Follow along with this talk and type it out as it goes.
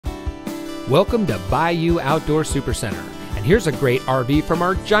Welcome to Bayou Outdoor Supercenter, and here's a great RV from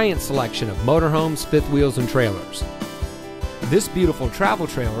our giant selection of motorhomes, fifth wheels, and trailers. This beautiful travel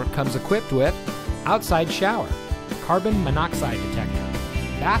trailer comes equipped with outside shower, carbon monoxide detector,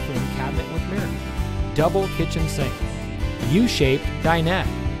 bathroom cabinet with mirror, double kitchen sink, U-shaped dinette,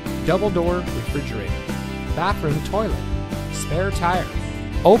 double door refrigerator, bathroom toilet, spare tire,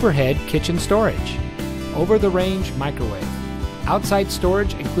 overhead kitchen storage, over-the-range microwave, outside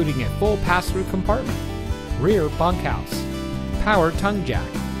storage including a full pass-through compartment, rear bunkhouse, power tongue jack,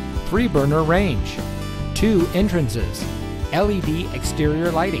 3-burner range, 2 entrances, LED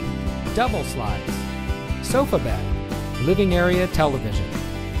exterior lighting, double slides, sofa bed, living area television,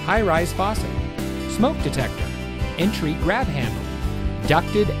 high-rise faucet, smoke detector, entry grab handle,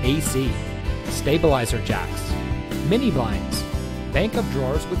 ducted AC, stabilizer jacks, mini blinds, bank of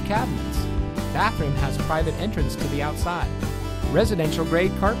drawers with cabinets. Bathroom has private entrance to the outside. Residential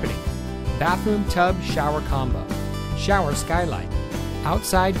grade carpeting, bathroom tub shower combo, shower skylight,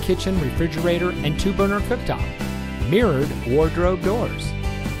 outside kitchen refrigerator and 2-burner cooktop, mirrored wardrobe doors,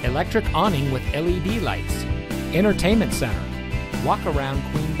 electric awning with LED lights, entertainment center, walk-around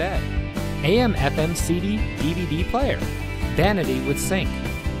queen bed, AM FM CD DVD player, vanity with sink,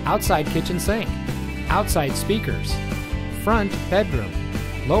 outside kitchen sink, outside speakers, front bedroom,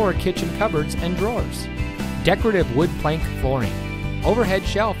 lower kitchen cupboards and drawers, decorative wood plank flooring, overhead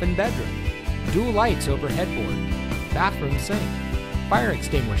shelf in bedroom, dual lights over headboard, bathroom sink, fire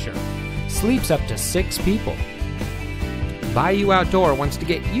extinguisher, sleeps up to 6 people. Bayou Outdoor wants to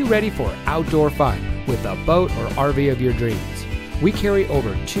get you ready for outdoor fun with the boat or RV of your dreams. We carry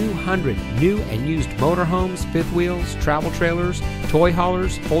over 200 new and used motorhomes, fifth wheels, travel trailers, toy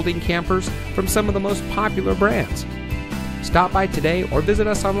haulers, folding campers from some of the most popular brands. Stop by today or visit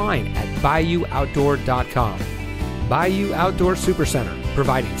us online at BayouOutdoor.com. Bayou Outdoor Supercenter,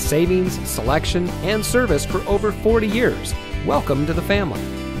 providing savings, selection, and service for over 40 years. Welcome to the family.